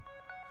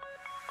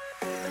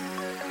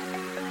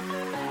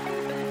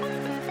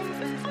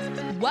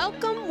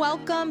Welcome,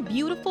 welcome,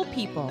 beautiful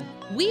people.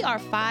 We are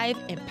 5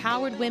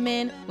 empowered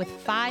women with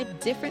 5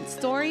 different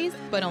stories,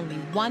 but only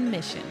one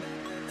mission.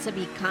 To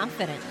be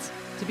confident.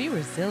 To be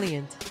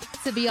resilient.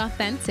 To be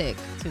authentic.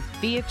 To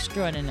be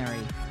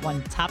extraordinary,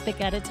 one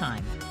topic at a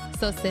time.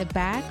 So sit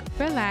back,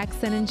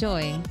 relax, and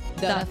enjoy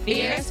the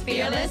Fierce,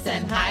 Fearless,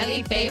 and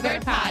Highly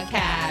Favored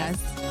Podcast.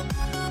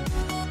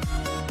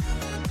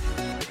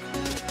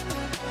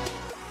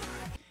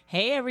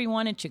 Hey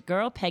everyone, it's your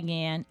girl Peggy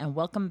Ann, and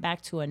welcome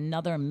back to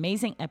another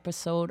amazing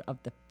episode of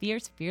the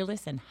Fierce,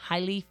 Fearless, and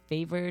Highly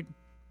Favored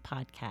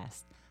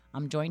Podcast.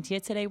 I'm joined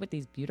here today with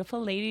these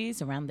beautiful ladies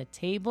around the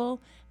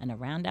table and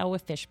around our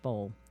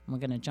fishbowl. We're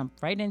going to jump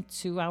right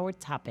into our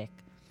topic.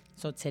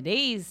 So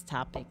today's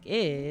topic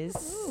is...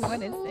 Ooh,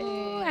 what is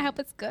it? I hope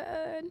it's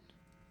good.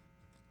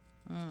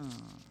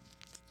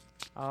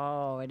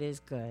 Oh, it is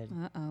good.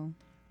 Uh-oh.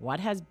 What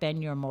has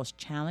been your most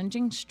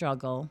challenging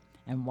struggle,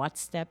 and what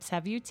steps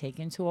have you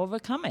taken to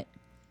overcome it?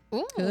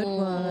 Ooh, good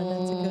one.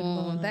 That's a good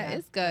one. That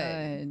is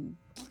good.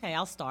 Okay,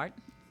 I'll start.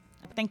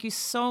 Thank you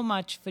so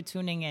much for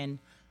tuning in.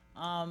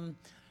 I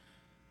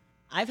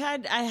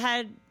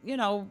had,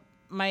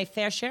 my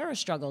fair share of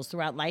struggles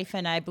throughout life,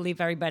 and I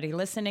believe everybody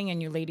listening and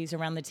you ladies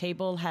around the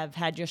table have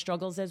had your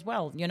struggles as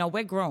well. You know,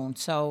 we're grown,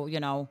 so,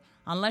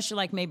 unless you're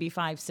like maybe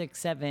 5, 6,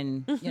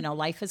 7,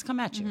 life has come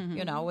at you,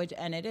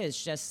 and it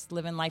is just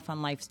living life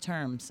on life's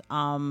terms.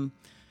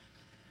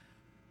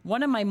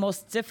 One of my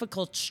most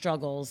difficult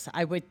struggles,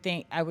 I would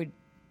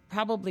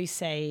probably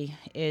say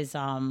is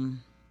in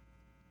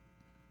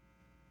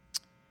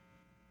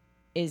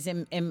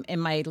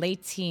my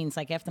late teens,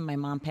 like after my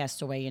mom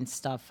passed away and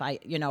stuff. I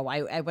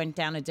went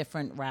down a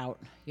different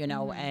route,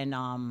 and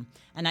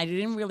I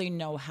didn't really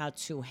know how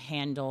to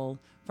handle.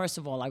 First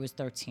of all, I was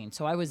 13,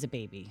 so I was a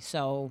baby.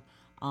 So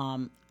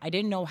I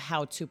didn't know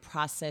how to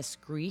process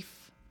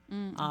grief.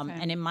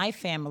 And in my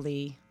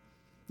family,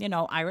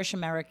 Irish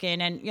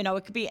American, and,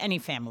 it could be any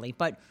family,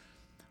 but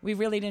we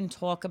really didn't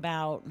talk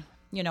about,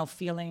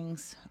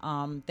 feelings.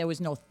 There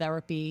was no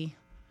therapy.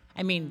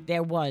 I mean,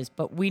 there was,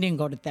 but we didn't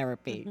go to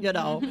therapy,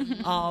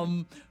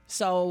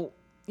 So,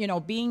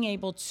 being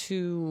able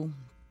to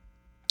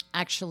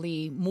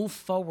actually move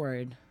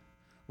forward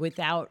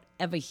without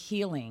ever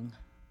healing,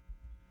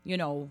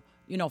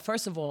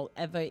 first of all,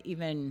 ever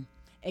even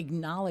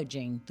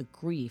acknowledging the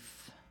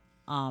grief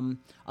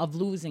of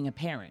losing a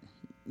parent,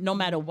 no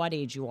matter what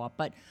age you are.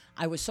 But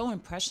I was so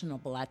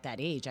impressionable at that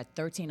age. At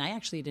 13, I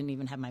actually didn't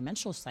even have my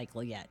menstrual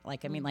cycle yet.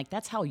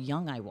 That's how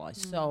young I was.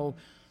 So,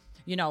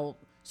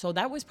 so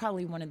that was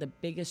probably one of the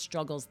biggest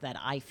struggles that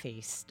I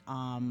faced,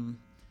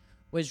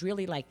 was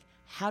really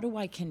how do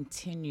I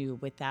continue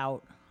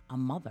without a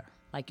mother?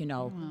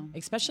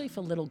 Especially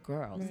for little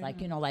girls,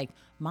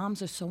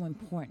 moms are so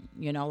important,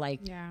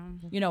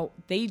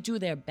 they do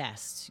their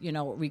best,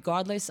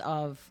 regardless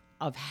of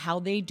how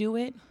they do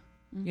it,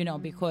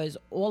 because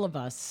all of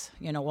us,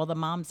 all the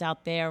moms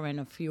out there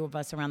and a few of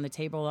us around the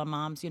table are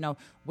moms,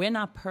 we're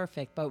not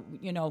perfect, but,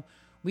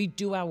 we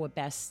do our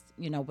best,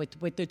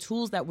 with the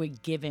tools that we're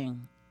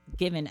given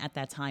at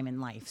that time in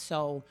life.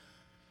 So,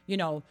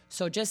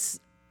 so just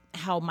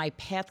how my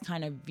path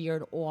kind of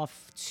veered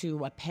off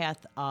to a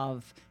path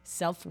of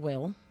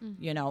self-will,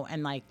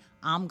 and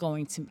I'm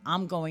going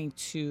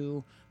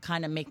to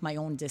kind of make my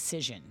own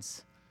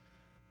decisions.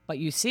 But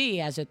you see,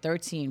 as a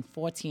 13,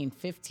 14,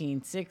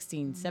 15,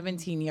 16,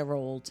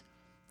 17-year-old,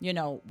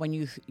 when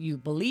you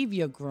believe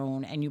you're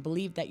grown and you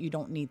believe that you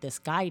don't need this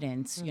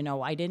guidance,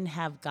 I didn't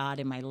have God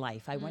in my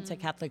life. I went to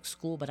Catholic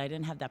school, but I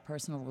didn't have that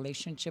personal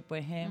relationship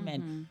with him.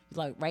 And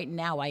right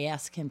now I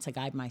ask him to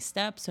guide my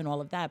steps and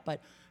all of that.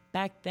 But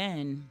back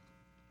then,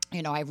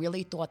 I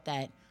really thought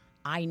that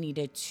I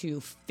needed to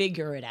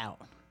figure it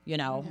out,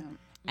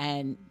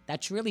 and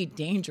that's really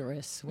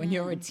dangerous when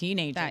you're a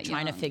teenager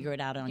trying to figure it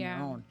out on your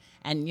own.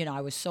 And,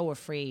 I was so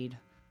afraid,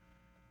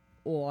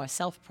 or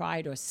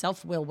self-pride or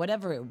self-will,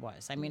 whatever it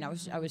was. I mean, it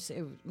was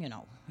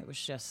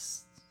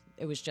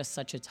just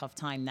such a tough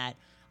time that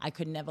I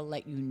could never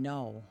let you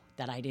know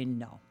that I didn't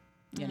know,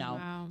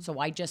 Wow. So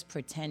I just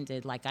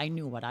pretended like I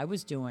knew what I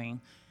was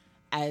doing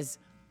as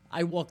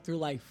I walked through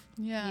life.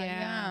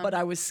 Yeah. But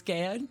I was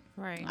scared.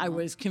 Right. I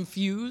was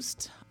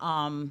confused,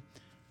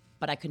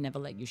 but I could never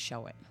let you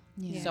show it.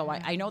 Yeah. So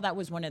I know that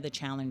was one of the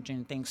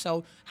challenging things.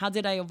 So how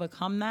did I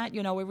overcome that?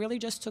 It really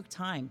just took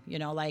time.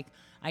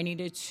 I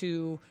needed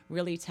to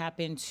really tap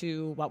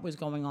into what was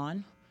going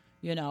on,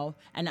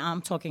 and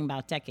I'm talking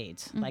about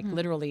decades,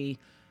 literally,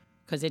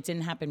 because it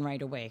didn't happen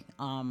right away.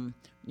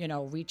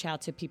 Reach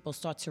out to people,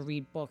 start to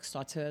read books,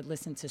 start to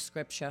listen to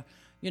scripture,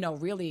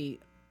 really,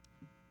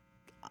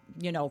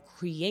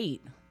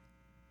 create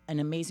an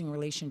amazing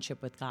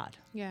relationship with God.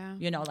 Yeah.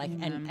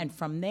 And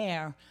from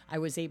there, I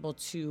was able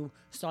to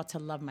start to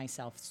love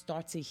myself,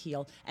 start to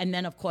heal. And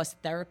then, of course,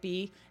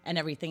 therapy and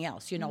everything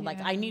else.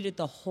 I needed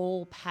the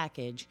whole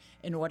package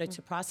in order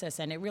to process.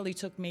 And it really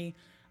took me,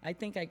 I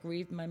think I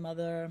grieved my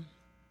mother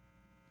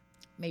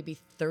maybe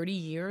 30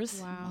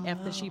 years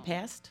after she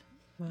passed.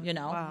 you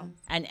know, Wow.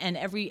 and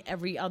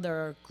every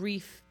other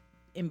grief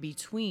in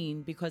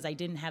between, because I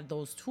didn't have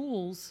those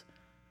tools,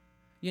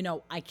 you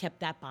know, I kept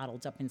that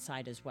bottled up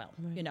inside as well,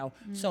 you know.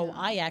 So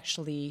I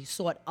actually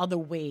sought other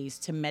ways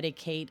to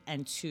medicate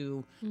and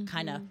to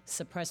kind of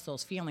suppress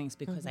those feelings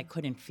because I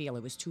couldn't feel.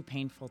 It was too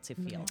painful to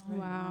feel.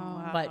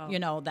 Wow. But, you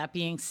know, that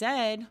being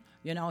said,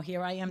 you know,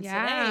 here I am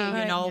Yeah.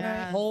 today, you know,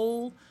 Yes.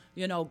 whole,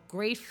 you know,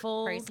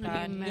 grateful, Praise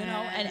God. you know,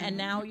 and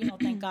now, you know,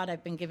 thank God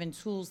I've been given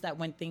tools that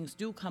when things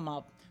do come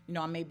up, you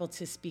know, I'm able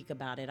to speak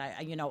about it.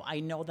 You know, I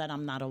know that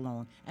I'm not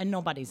alone and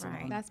nobody's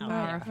alone. That's out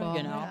there, powerful.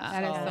 you know,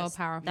 That is so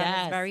powerful. That is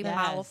Yes, very yes.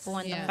 powerful.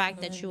 And Yeah. the fact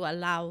that you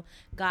allow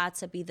God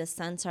to be the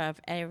center of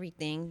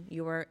everything,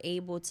 you were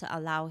able to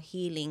allow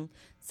healing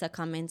to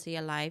come into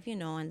your life, you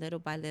know, and little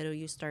by little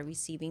you start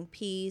receiving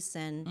peace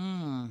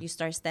and you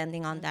start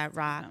standing on that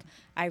rock.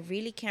 I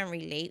really can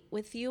relate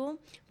with you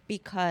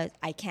because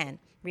I can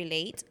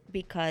relate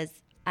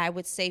because I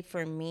would say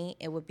for me,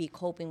 it would be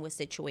coping with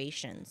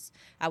situations.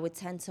 I would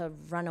tend to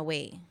run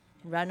away,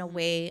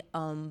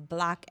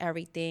 block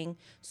everything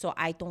so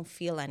I don't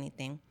feel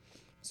anything.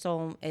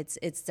 So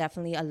it's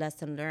definitely a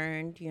lesson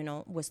learned. You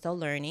know, we're still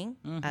learning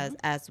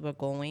as we're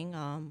going.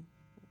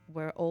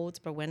 We're old,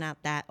 but we're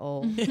not that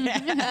old. We're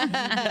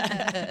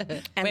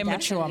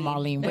mature,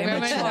 Marlene. We're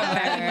mature.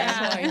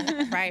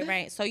 Very mature.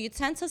 Right. So you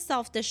tend to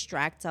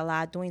self-distract a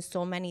lot, doing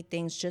so many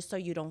things just so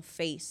you don't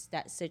face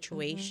that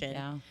situation.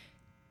 Yeah.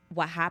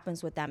 What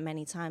happens with that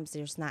many times,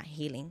 there's not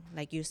healing.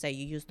 Like you say,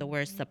 you use the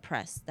word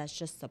suppress. That's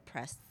just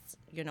suppressed,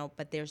 you know,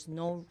 but there's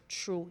no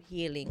true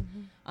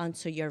healing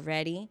until you're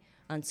ready,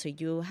 until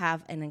you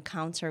have an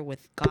encounter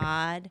with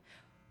God,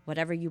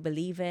 whatever you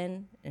believe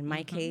in. In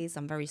my case,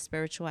 I'm very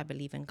spiritual. I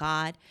believe in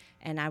God.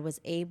 And I was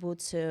able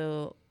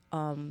to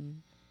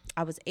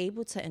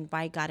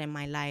invite God in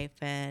my life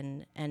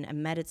and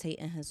meditate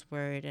in his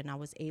word. And I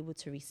was able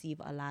to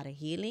receive a lot of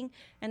healing.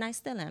 And I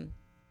still am.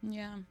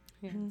 Yeah.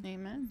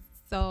 Amen.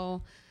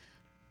 So,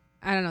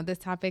 I don't know. This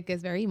topic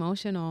is very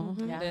emotional.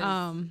 Yes.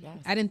 Yes.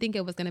 I didn't think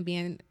it was gonna be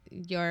in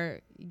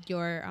your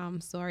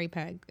story,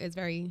 Peg. It's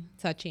very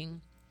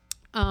touching,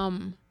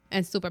 and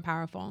super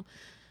powerful.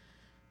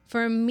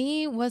 For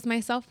me, was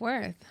my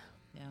self-worth.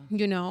 Yeah.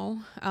 You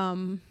know,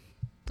 I'm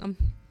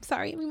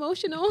sorry, I'm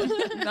emotional.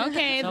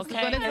 Okay, This is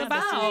what it's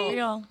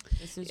about.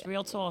 This is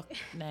real talk,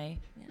 Nay.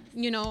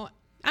 You know,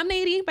 I'm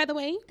Nady, by the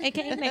way,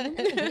 aka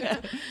Nay.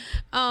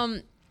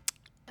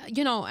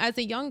 You know, as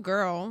a young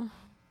girl,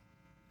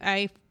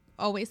 I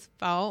always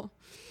felt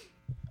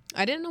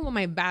I didn't know what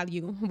my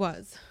value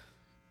was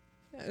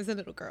as a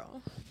little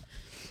girl.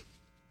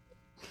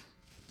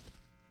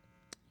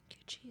 Thank you,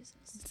 Jesus.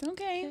 It's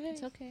okay.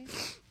 It's okay.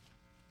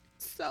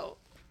 So,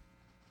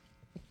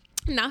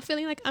 not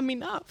feeling like I'm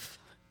enough.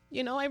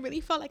 You know, I really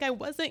felt like I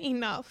wasn't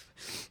enough.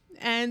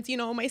 And, you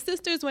know, my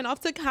sisters went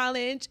off to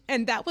college,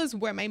 and that was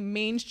where my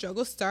main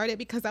struggle started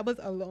because I was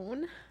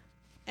alone.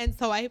 And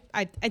so I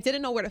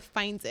didn't know where to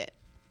find it.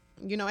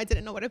 You know, I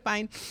didn't know where to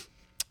find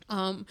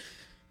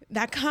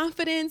that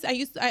confidence.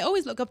 I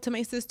always look up to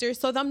my sisters.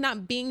 So them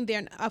not being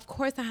there, of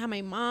course I had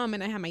my mom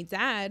and I had my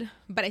dad,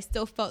 but I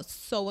still felt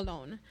so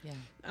alone.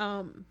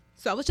 Yeah.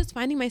 So I was just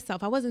finding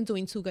myself. I wasn't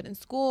doing too good in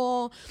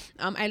school.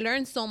 I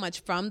learned so much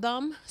from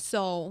them.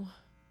 So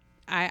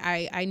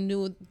I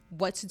knew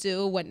what to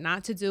do, what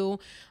not to do,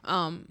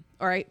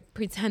 or I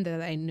pretended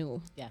that I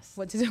knew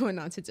what to do and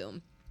not to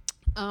do.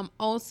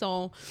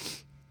 Also,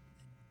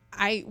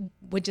 I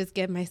would just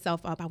give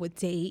myself up. I would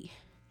date,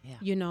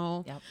 you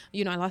know,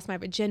 I lost my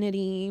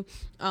virginity.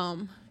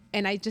 And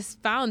I just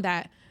found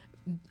that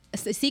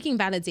seeking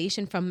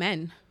validation from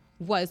men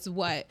was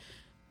what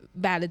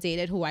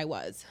validated who I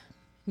was.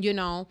 You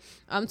know,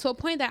 to a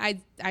point that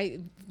I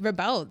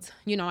rebelled.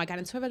 You know, I got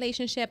into a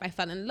relationship. I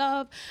fell in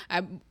love.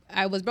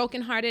 I was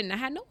brokenhearted, and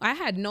I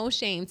had no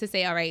shame to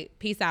say, all right,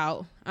 peace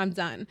out. I'm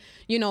done.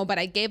 You know, but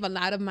I gave a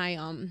lot of my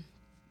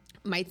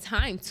my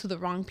time to the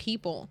wrong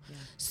people. Yeah.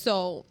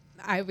 So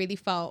I really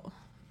felt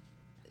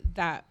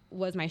that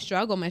was my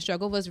struggle. My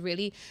struggle was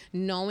really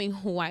knowing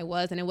who I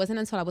was, and it wasn't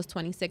until I was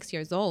 26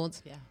 years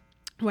old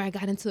where I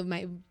got into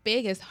my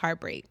biggest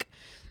heartbreak.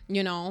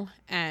 You know,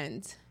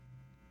 and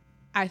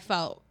I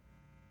felt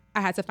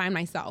I had to find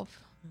myself.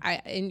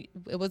 And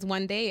it was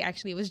one day,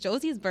 actually, it was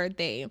Josie's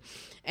birthday,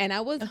 and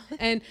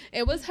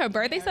it was her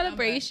birthday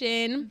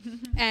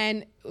celebration,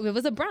 and it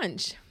was a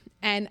brunch,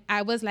 and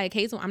I was like,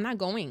 Hazel, I'm not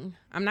going.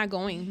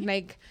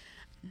 Like,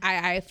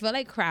 I feel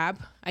like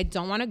crap. I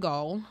don't want to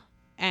go.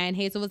 And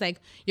Hazel was like,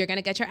 you're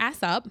gonna get your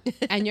ass up,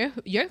 and you're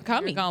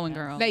coming. You're going,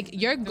 girl. Like,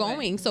 you're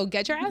going, so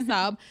get your ass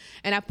up.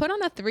 And I put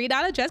on a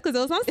 $3 dress because it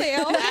was on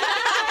sale.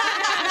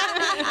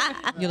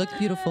 You look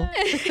beautiful.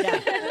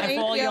 For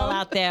all y'all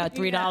out there, a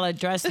 $3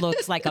 dress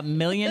looks like $1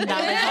 million on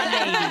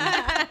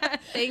 80.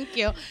 Thank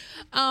you.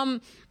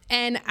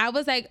 And I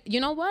was like,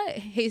 you know what?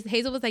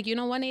 Hazel was like, you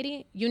know what,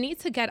 Nadine? You need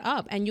to get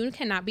up, and you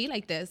cannot be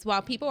like this.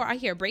 While people are out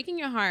here breaking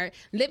your heart,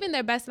 living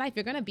their best life,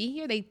 you're going to be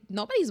here.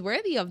 Nobody's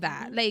worthy of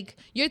that. Like,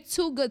 you're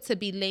too good to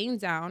be laying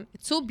down,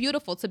 too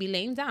beautiful to be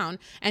laying down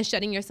and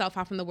shutting yourself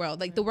out from the world.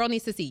 Like, the world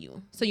needs to see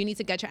you. So you need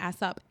to get your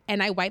ass up.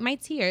 And I wiped my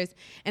tears,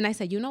 and I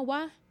said, you know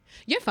what?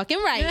 You're fucking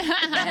right. You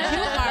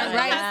are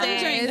right,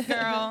 sis. Drinks,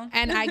 girl.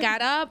 And I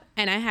got up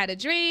and I had a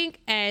drink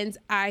and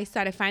I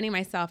started finding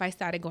myself. I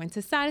started going to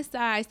salsa.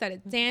 I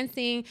started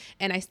dancing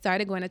and I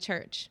started going to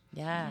church.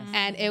 Yes.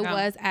 And it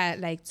was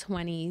at like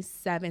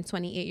 27,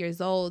 28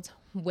 years old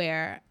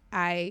where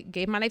I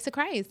gave my life to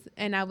Christ.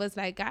 And I was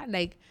like, God,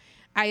 like,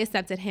 I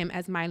accepted him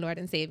as my Lord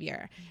and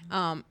Savior.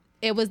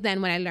 It was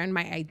then when I learned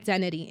my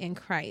identity in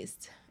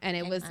Christ. And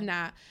it was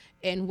not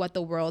in what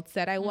the world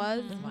said I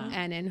was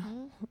and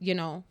in, you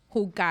know,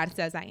 who God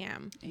says I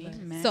am.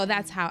 Amen. So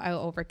that's how I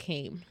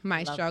overcame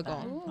my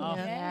struggle.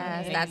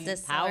 Yes, that's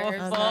this Powerful.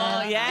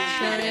 Sure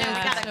Yeah.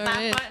 is. Got a Sure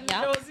clap is. button,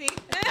 Yep. Josie.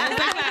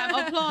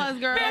 Applause,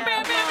 girl.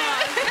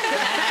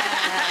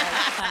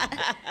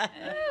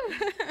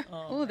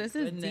 Oh, this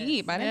is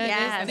deep. I didn't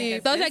Yes.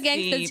 think Those this are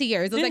gangster deep.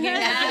 tears. Those are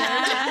gangster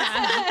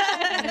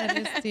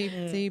tears. That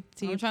is deep.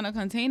 I'm trying to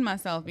contain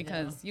myself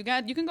because you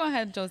can go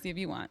ahead, Josie, if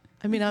you want.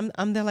 I mean,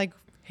 I'm there like,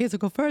 Hazel,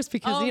 go first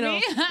because, Oh, you know,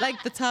 me?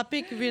 like the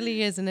topic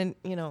really is, and then,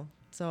 you know,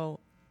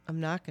 so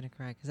I'm not going to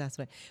cry because that's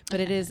what,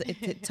 but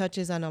it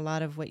touches on a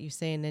lot of what you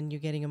say, and then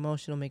you're getting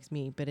emotional makes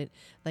me, but it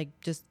like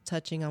just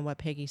touching on what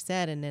Peggy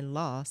said, and then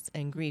loss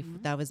and grief.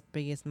 That was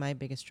my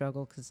biggest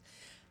struggle because,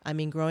 I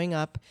mean, growing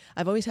up,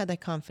 I've always had that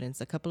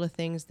confidence. A couple of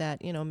things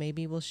that, you know,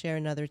 maybe we'll share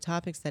in other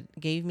topics that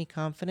gave me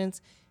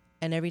confidence.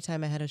 And every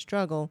time I had a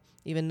struggle,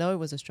 even though it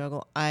was a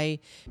struggle, I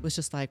was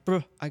just like,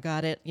 bruh, I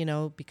got it, you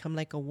know, become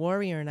like a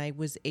warrior. And I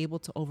was able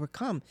to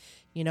overcome,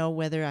 you know,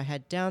 whether I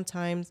had down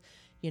times,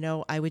 you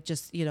know, I would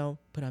just, you know,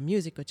 put on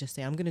music or just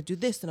say, I'm going to do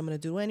this and I'm going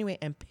to do it anyway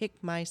and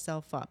pick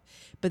myself up.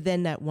 But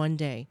then that one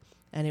day,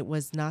 and it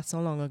was not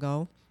so long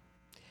ago,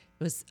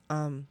 it was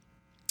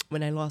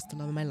when I lost the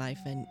love of my life.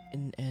 And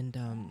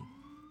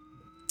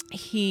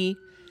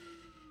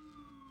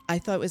I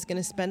thought I was going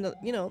to spend,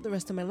 you know, the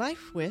rest of my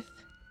life with.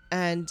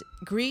 And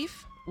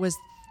grief was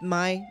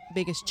my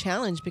biggest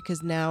challenge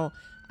because now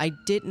I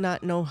did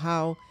not know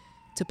how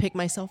to pick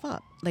myself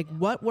up. Like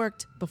what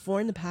worked before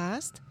in the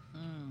past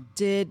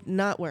did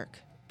not work.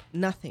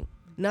 Nothing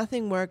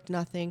worked,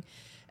 nothing.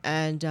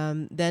 And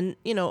then,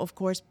 you know, of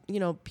course, you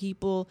know,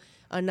 people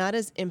are not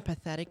as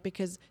empathetic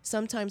because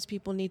sometimes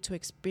people need to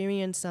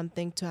experience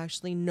something to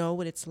actually know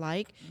what it's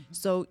like.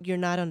 So you're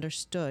not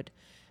understood.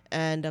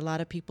 And a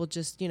lot of people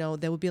just, you know,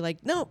 they would be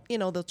like, no, you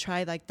know, they'll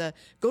try like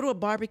go to a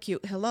barbecue.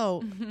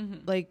 Hello.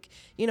 Like,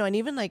 you know, and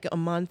even like a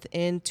month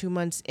in, 2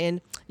 months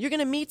in, you're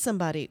going to meet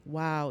somebody.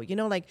 Wow. You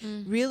know, like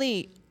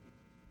really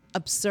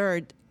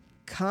absurd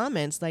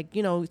comments, like,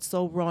 you know, it's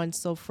so raw and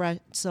so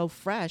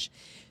fresh.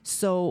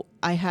 So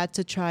I had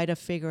to try to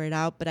figure it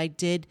out. But I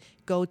did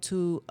go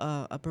to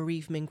a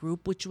bereavement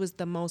group, which was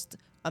the most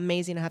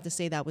amazing. I have to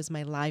say that was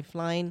my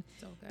lifeline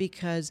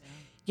because,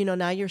 you know,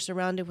 now you're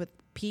surrounded with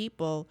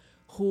people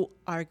who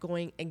are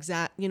going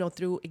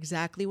through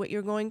exactly what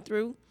you're going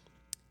through,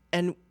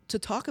 and to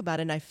talk about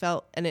it. And I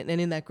felt, and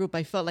in that group,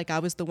 I felt like I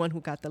was the one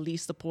who got the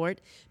least support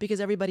because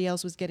everybody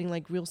else was getting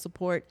like real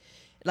support,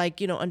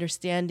 like, you know,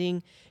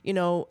 understanding, you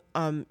know,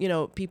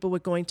 people were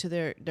going to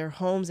their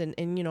homes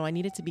and, you know, I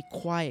needed to be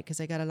quiet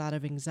because I got a lot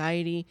of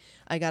anxiety.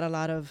 I got a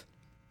lot of,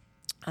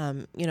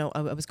 you know,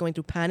 I was going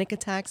through panic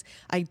attacks.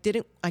 I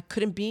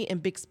couldn't be in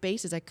big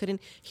spaces. I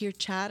couldn't hear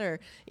chatter,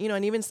 you know,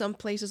 and even some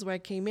places where I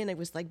came in, it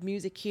was like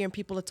music here and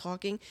people are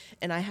talking.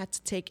 And I had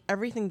to take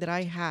everything that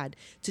I had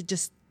to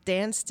just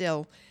stand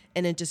still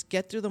and then just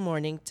get through the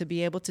morning to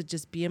be able to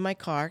just be in my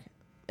car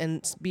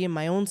and be in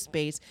my own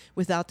space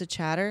without the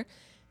chatter.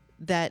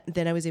 That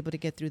then I was able to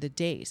get through the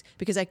days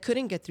because I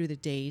couldn't get through the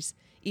days,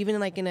 even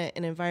like in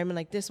an environment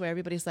like this where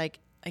everybody's like,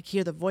 I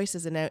hear the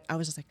voices and I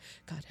was just like,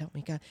 God, help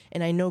me, God.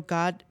 And I know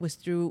God was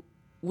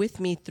with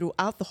me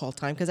throughout the whole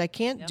time because I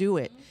can't do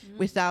it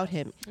without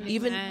him.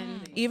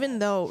 Even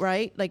though,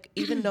 right? Like,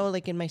 even though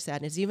like in my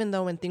sadness, even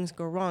though when things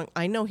go wrong,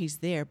 I know he's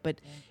there,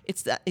 but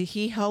it's that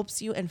he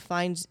helps you and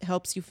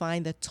helps you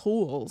find the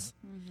tools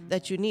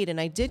that you need. And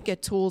I did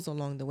get tools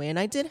along the way. And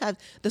I did have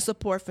the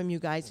support from you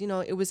guys, you know,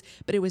 it was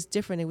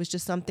different. It was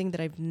just something that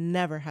I've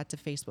never had to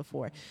face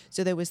before.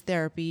 So there was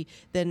therapy,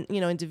 then,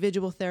 you know,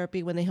 individual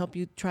therapy when they help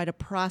you try to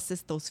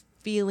process those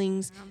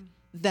feelings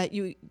that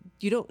you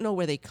don't know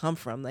where they come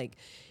from. Like,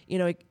 you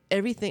know,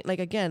 everything, like,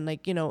 again,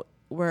 like, you know,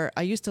 where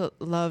I used to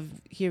love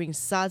hearing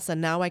salsa,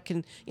 now I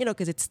can, you know,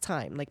 because it's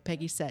time, like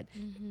Peggy said,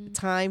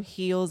 time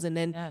heals, and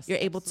then you're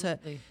able to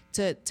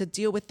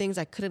deal with things.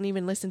 I couldn't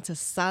even listen to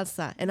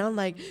salsa, and I'm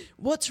like,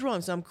 what's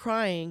wrong? So I'm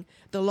crying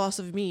the loss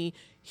of me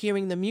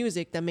hearing the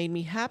music that made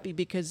me happy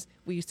because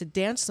we used to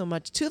dance so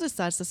much to the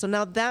salsa. So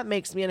now that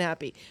makes me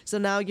unhappy. So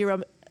now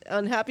you're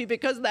unhappy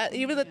because that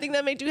even the thing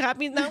that made you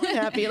happy now I'm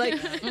happy. Like,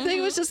 I think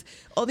it was just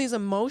all these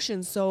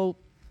emotions. So,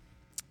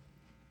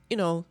 you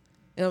know,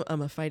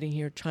 I'm a fighting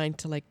here trying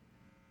to like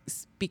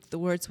speak the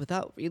words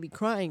without really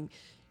crying.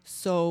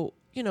 So,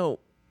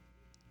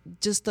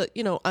 just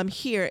I'm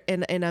here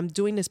and I'm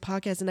doing this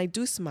podcast and I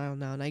do smile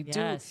now and I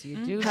Yes, do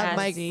you do have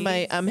that.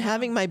 my I'm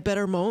having my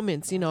better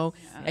moments,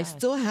 I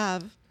still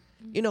have,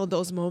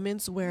 those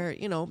moments where,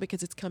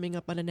 because it's coming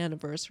up on an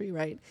anniversary,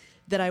 right?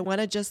 That I want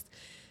to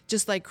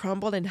just like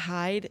crumble and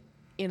hide,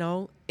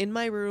 in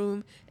my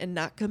room and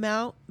not come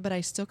out, but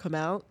I still come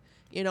out.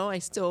 I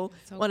still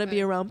So want to be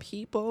good. around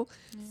people,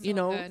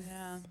 Good.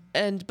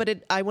 Yeah.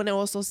 but I want to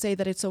also say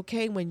that it's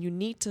okay when you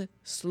need to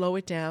slow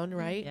it down,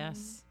 right?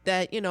 Yes.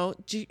 That,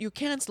 you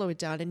can slow it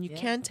down and you Yeah.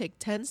 can take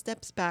 10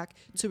 steps back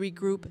to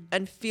regroup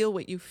and feel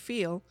what you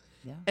feel.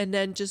 Yeah. And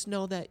then just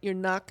know that you're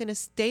not going to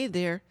stay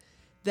there,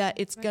 that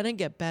it's going to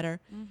get better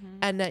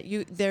and that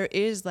there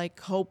is like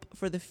hope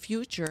for the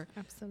future.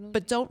 Absolutely.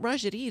 But don't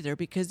rush it either,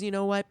 because you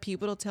know what?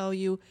 People will tell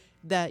you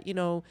that,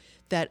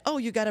 oh,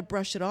 you got to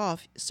brush it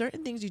off.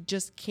 Certain things you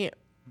just can't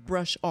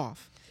brush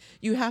off.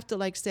 You have to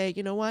like say,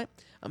 you know what?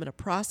 I'm going to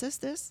process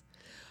this.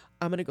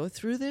 I'm going to go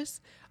through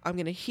this. I'm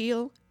going to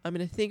heal. I'm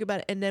going to think about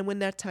it. And then when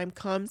that time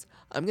comes,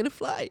 I'm going to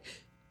fly.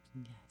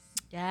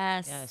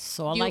 Yes. Yes.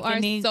 So You like are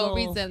an so eagle.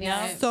 resilient.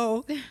 Yeah.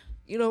 So,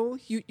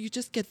 you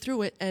just get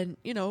through it and,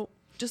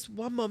 just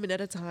one moment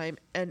at a time.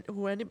 And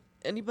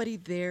anybody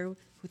there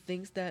who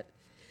thinks that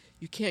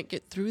you can't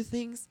get through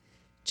things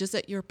just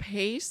at your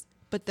pace,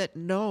 but that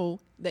know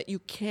that you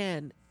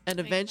can and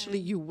eventually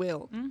you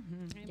will.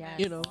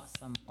 Yes.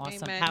 Awesome.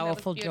 Awesome. Amen.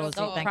 Powerful, That was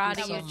Josie. beautiful. Thank Proud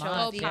you of so you, much.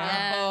 Josie.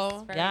 Yeah.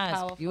 Powerful. Very Yes.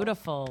 powerful.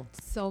 Beautiful.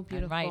 So And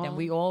beautiful. right. And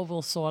we all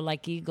will soar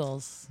like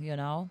eagles,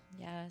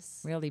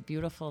 Yes. Really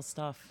beautiful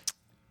stuff.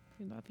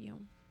 We love you.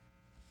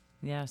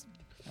 Yes.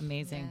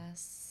 Amazing.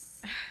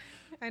 Yes.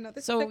 I know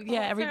this. So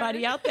yeah,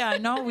 everybody out there, I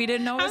know we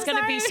didn't know it was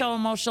going to be so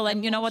emotional.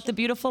 And you know what? The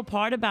beautiful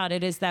part about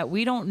it is that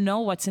we don't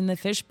know what's in the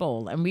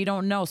fishbowl, and we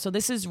don't know. So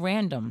this is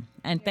random.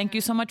 And thank you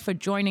so much for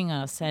joining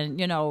us. And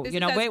This is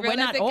as we're real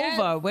not as it gets.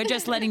 over. We're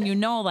just letting you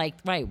know, like,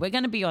 right, we're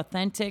going to be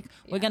authentic.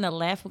 We're going to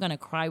laugh. We're going to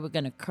cry. We're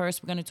going to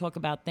curse. We're going to talk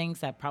about things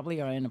that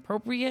probably are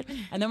inappropriate,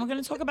 and then we're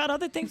going to talk about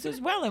other things as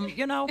well. And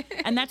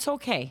and that's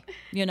okay.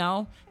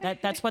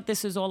 That's what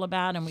this is all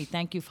about. And we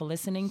thank you for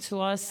listening to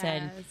us.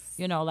 And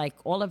like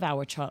all of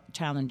our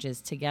challenges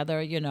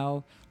together,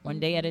 one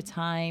day at a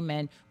time.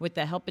 And with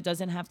the help, it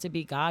doesn't have to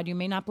be God. You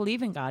may not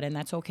believe in God, and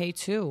that's okay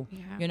too.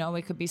 Yeah.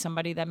 It could be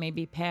somebody that may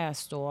be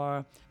passed,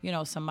 or,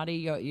 somebody,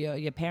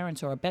 your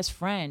parents or a best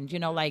friend,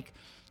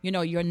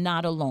 you're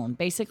not alone.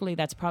 Basically,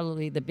 that's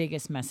probably the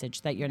biggest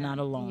message, that you're not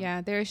alone. Yeah,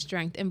 there's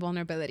strength in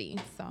vulnerability.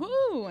 So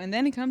Woo, and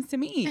then it comes to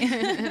me.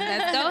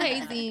 let's go,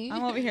 Hazy.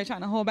 I'm over here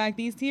trying to hold back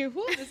these tears.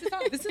 Woo, this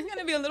is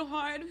gonna be a little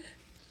hard.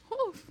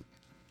 Woo.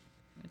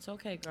 It's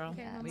okay, girl.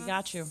 Okay, We Mama.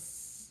 got you.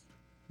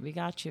 We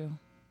got you.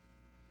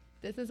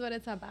 This is what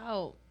it's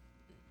about.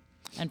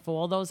 And for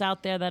all those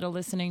out there that are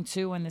listening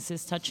too, and this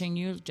is touching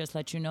you, just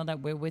let you know that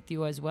we're with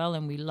you as well,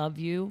 and we love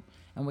you,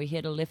 and we're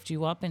here to lift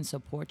you up and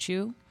support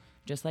you,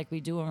 just like we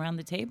do around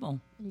the table.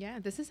 Yeah,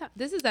 this is as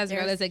real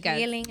There's as it gets.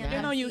 healing and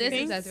You know, you This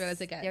think is as real as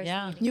it gets. there's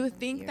Yeah. healing you and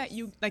think that tears.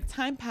 you like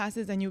time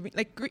passes and you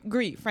like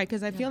grief, right?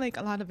 Because I feel like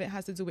a lot of it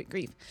has to do with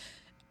grief.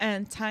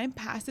 And time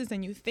passes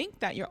and you think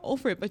that you're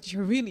over it, but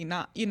you're really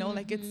not.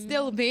 Like it's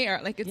still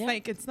there. Like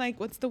it's like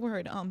what's the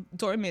word?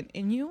 Dormant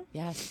in you.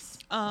 Yes.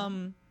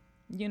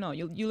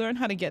 You learn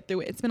how to get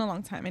through it. It's been a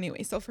long time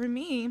anyway. So for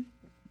me,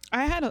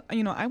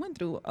 I went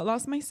through a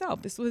loss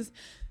myself. This was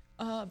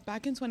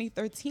back in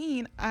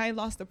 2013. I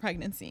lost a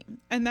pregnancy,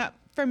 and that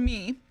for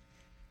me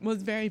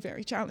was very,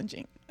 very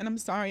challenging. And I'm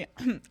sorry,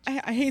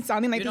 I hate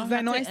sounding like You this. don't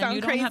I know I have to- and sound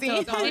you don't crazy.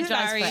 have to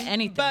apologize for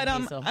anything, But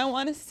Hazel. I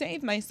want to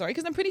save my story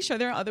because I'm pretty sure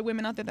there are other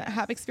women out there that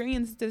have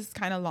experienced this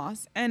kind of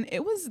loss, and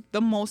it was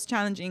the most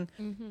challenging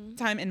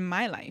time in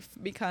my life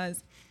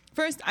because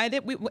first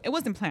it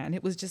wasn't planned.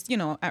 It was just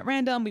at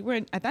random.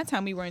 At that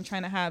time we weren't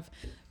trying to have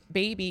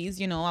babies.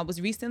 I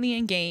was recently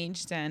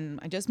engaged and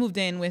I just moved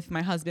in with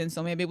my husband,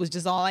 so maybe it was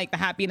just all like the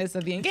happiness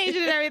of the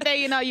engagement and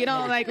everything. You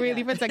don't like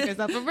really protect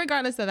yourself. But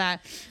regardless of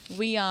that,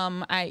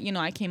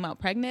 I came out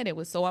pregnant. It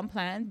was so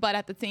unplanned, but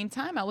at the same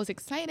time I was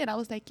excited. I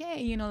was like,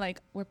 yay,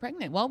 like we're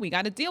pregnant. Well, we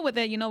got to deal with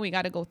it. We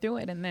got to go through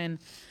it. And then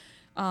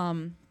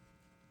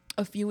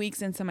a few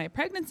weeks into my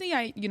pregnancy,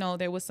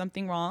 there was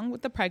something wrong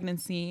with the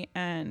pregnancy,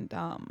 and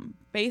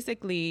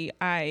basically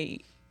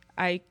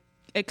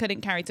it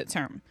couldn't carry to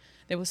term.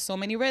 There was so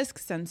many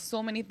risks and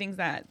so many things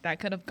that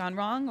could have gone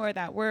wrong or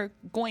that were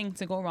going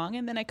to go wrong,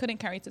 and then I couldn't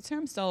carry to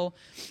term. So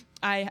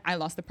I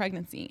lost the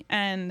pregnancy.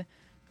 And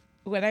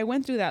when I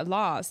went through that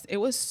loss, it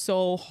was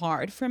so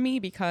hard for me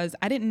because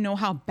I didn't know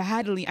how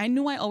badly. I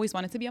knew I always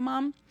wanted to be a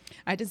mom.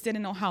 I just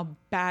didn't know how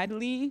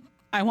badly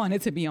I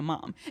wanted to be a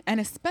mom. And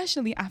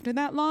especially after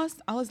that loss,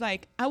 I was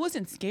like, I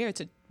wasn't scared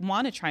to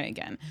want to try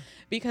again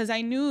because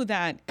I knew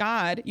that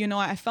God,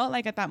 I felt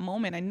like at that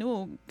moment, I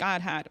knew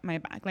God had my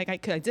back. Like I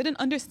didn't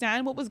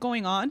understand what was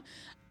going on.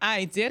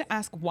 I did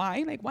ask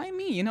why, like, why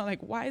me?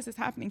 Why is this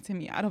happening to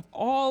me? Out of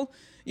all,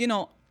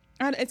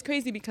 it's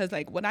crazy because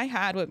like what I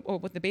had or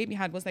what the baby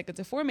had was like a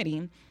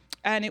deformity,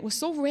 and it was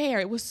so rare.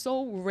 It was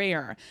so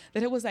rare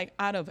that it was like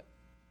out of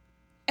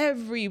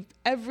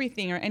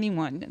everything or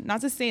anyone.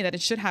 Not to say that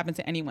it should happen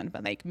to anyone,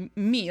 but like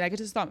me, like I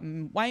just thought,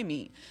 why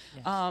me?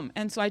 Yes.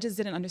 And so I just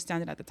didn't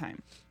understand it at the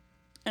time.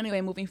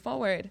 Anyway, moving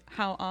forward,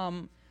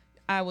 how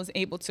I was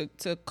able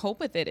to cope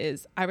with it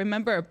is I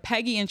remember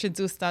Peggy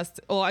introduced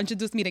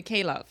me to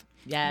K-Love.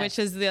 Yes. Which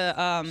is the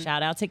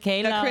shout out to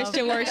K-Love, the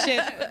Christian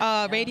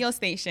worship radio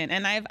station.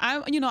 And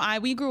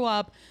we grew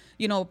up,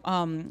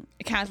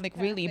 Catholic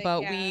really,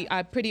 but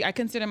I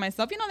consider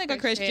myself, like a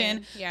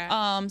Christian.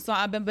 Yeah. So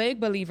I'm a big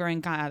believer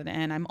in God,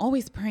 and I'm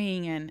always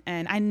praying,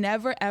 and I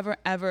never, ever,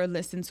 ever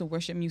listened to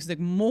worship music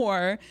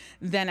more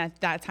than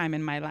at that time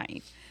in my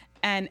life.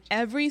 And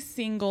every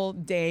single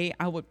day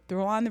I would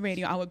throw on the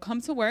radio. I would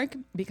come to work,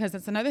 because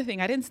that's another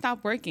thing. I didn't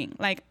stop working.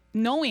 Like,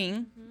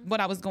 knowing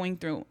what I was going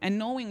through and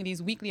knowing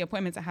these weekly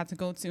appointments I had to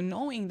go to,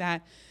 knowing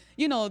that,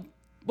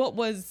 what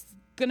was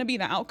going to be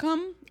the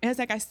outcome, it's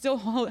like I still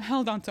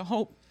held on to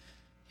hope.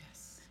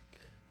 Yes.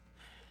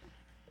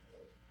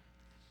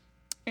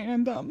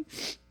 And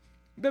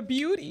the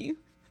beauty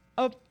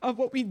of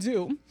what we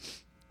do,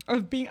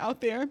 of being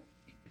out there,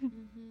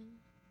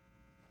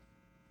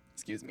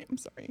 excuse me, I'm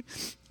sorry.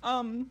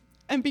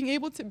 And being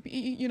able to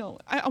be,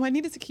 I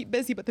needed to keep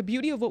busy, but the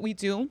beauty of what we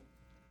do,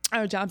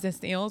 our jobs as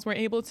sales, we're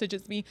able to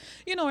just be,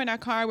 in our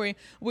car, where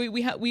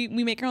we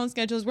make our own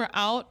schedules. We're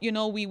out,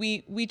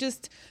 we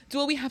just do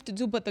what we have to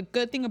do. But the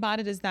good thing about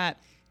it is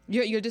that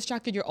you're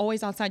distracted. You're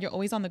always outside. You're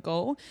always on the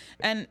go.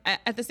 And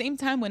at the same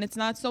time, when it's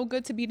not so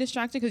good to be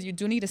distracted, because you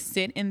do need to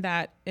sit in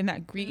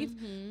that grief.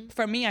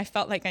 For me, I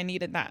felt like I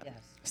needed that. Yes.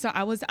 So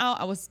I was out.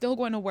 I was still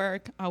going to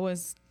work. I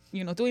was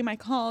doing my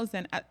calls,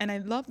 and I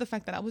love the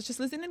fact that I was just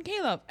listening to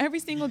K-Love every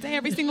single day,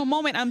 every single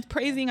moment. I'm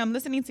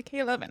listening to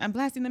K-Love, and I'm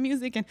blasting the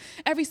music, and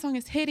every song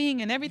is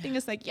hitting, and everything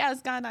is like,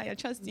 yes, God, I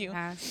trust you.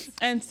 Yes.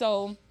 And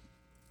so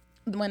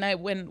when I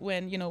went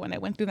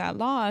through that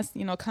loss,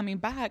 coming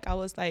back, I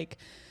was like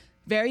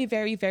very,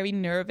 very, very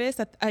nervous.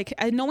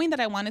 Knowing that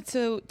I wanted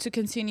to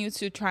continue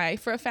to try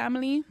for a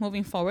family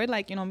moving forward.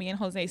 Like, me and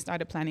Jose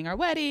started planning our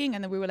wedding,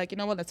 and then we were like,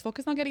 let's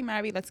focus on getting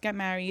married. Let's get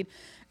married.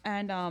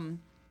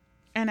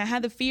 And I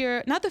had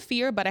not the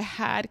fear, but I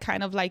had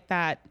kind of like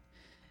that,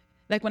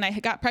 like when I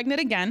got pregnant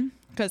again,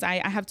 because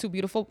I have two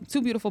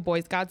beautiful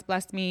boys. God's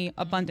blessed me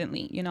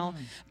abundantly,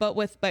 But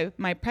with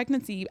my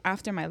pregnancy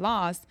after my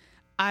loss,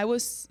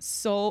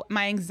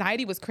 my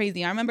anxiety was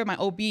crazy. I remember my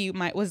OB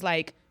was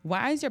like,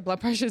 why is your blood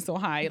pressure so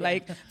high?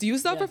 Like, do you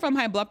suffer from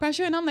high blood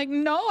pressure? And I'm like,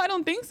 no, I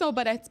don't think so.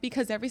 But it's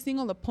because every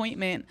single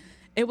appointment,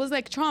 it was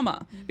like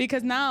trauma,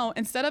 because now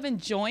instead of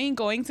enjoying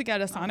going to get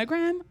a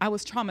sonogram, I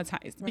was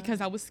traumatized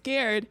because I was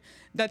scared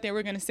that they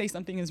were going to say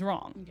something is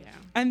wrong. Yeah.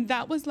 And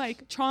that was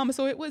like trauma.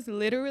 So it was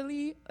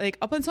literally like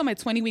up until my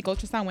 20-week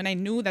ultrasound, when I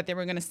knew that they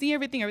were going to see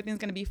everything's going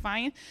to be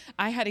fine,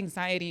 I had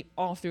anxiety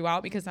all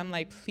throughout, because I'm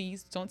like,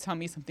 please don't tell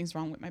me something's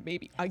wrong with my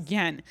baby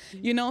again.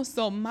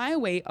 So my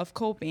way of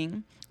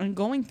coping and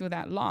going through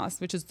that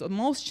loss, which is the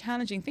most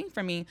challenging thing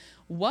for me,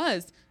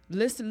 was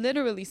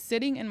literally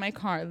sitting in my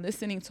car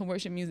listening to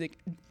worship music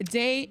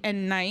day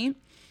and night,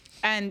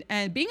 and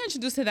being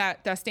introduced to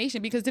that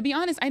station, because to be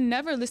honest, I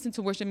never listened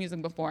to worship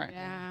music before.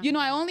 Yeah.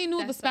 I only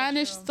knew the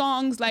Spanish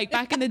songs like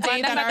back in the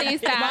day that are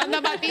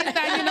Banda Batista,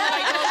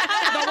 like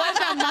the ones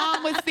that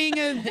mom was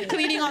singing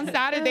cleaning on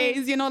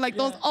Saturdays, like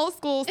those old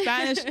school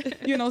Spanish,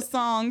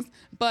 songs.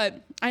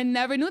 But I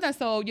never knew that.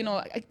 So,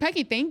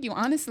 Peggy, thank you,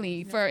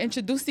 honestly, for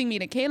introducing me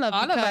to K-Love.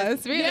 All of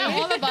us, really. Yeah,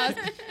 all of us.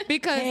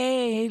 Because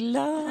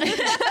K-Love.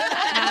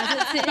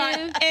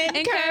 Positive,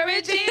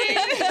 encouraging.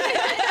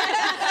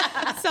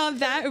 So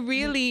that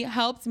really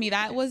helped me.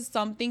 That was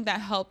something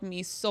that helped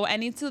me. So,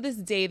 and to this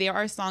day, there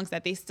are songs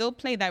that they still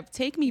play that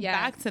take me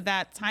back to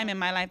that time in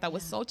my life that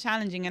was so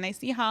challenging. And I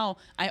see how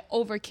I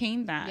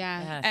overcame that.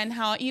 Yes. And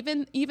how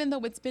even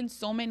though it's been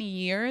so many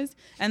years,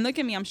 and look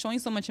at me, I'm showing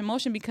so much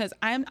emotion, because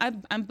I'm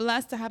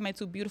blessed to have my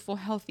two beautiful,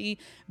 healthy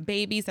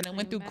babies, and I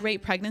went through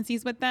great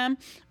pregnancies with them,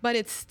 but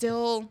it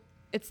still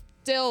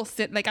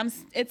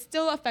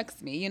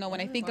affects me,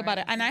 when I think about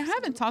it. And I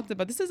haven't talked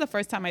about this. Is the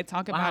first time I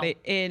talk about it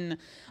in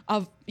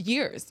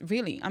years,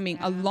 really. I mean,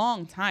 a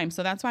long time.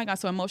 So that's why I got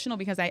so emotional,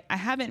 because I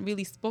haven't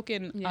really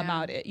spoken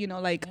about it,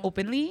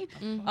 openly.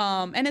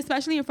 And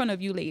especially in front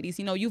of you ladies,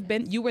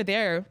 you were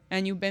there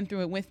and you've been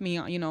through it with me,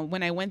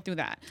 when I went through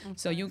that. Okay.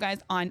 So you guys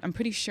I'm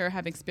pretty sure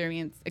have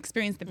experienced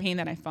the pain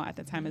that I felt at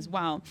the time as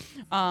well.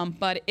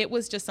 But it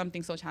was just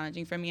something so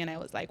challenging for me. And I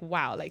was like,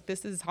 wow, like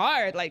this is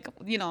hard. Like,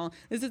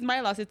 this is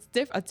my loss. It's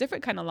a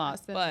different kind of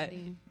loss,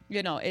 Absolutely.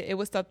 but it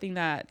was something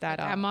that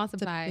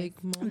multiplied,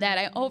 that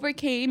I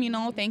overcame,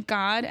 thank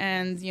God.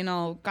 And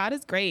God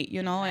is great,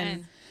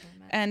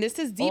 and this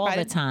is deep. All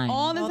the time.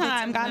 God is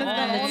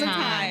good all the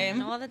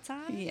time. All the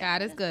time. Yeah,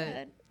 God is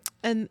good.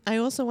 And I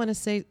also want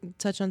to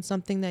touch on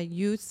something that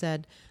you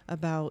said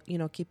about,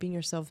 keeping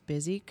yourself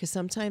busy, because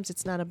sometimes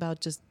it's not about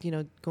just,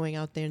 going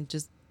out there and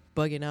just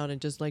bugging out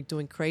and just like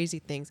doing crazy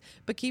things.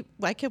 But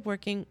I kept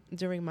working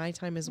during my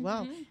time as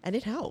well. And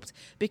it helped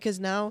because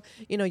now,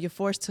 you know, you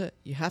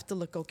have to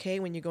look okay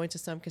when you go into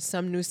some, because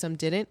some knew, some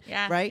didn't.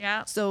 Yeah, right.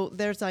 yeah. So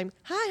there's like,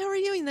 hi, how are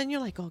you? And then you're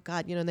like, oh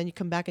God, you know, and then you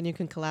come back and you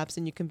can collapse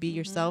and you can be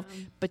yourself,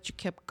 but you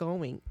kept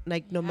going.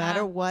 Like no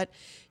matter what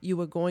you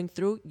were going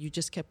through, you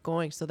just kept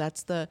going. So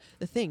that's the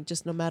thing.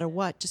 Just no matter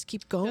what, just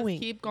keep going.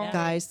 keep going.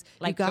 Guys.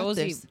 Like you got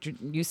Josie, this.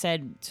 you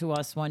said to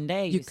us one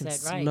day, You you can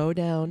said, right, slow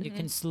down. you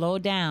can slow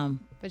down,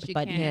 But you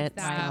can't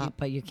stop.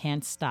 But you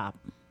can't stop.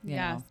 You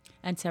Yes. know?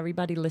 And to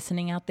everybody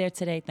listening out there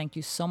today, thank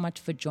you so much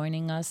for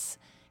joining us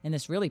in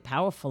this really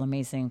powerful,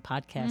 amazing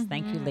podcast.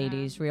 Thank you,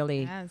 ladies.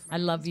 Really, Yes, I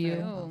love you.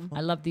 too.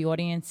 I love the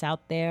audience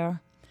out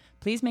there.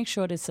 Please make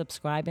sure to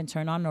subscribe and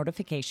turn on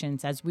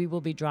notifications as we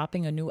will be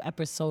dropping a new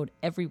episode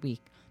every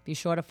week. Be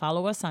sure to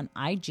follow us on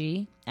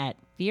IG at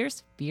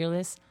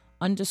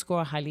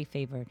 @FierceFearless_highly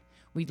favored.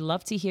 We'd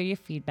love to hear your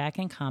feedback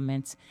and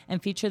comments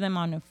and feature them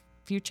on a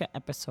future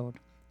episode.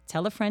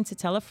 Tell a friend to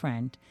tell a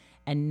friend,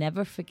 and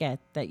never forget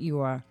that you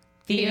are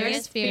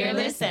Fierce,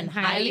 fearless, and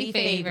highly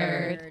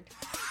favored.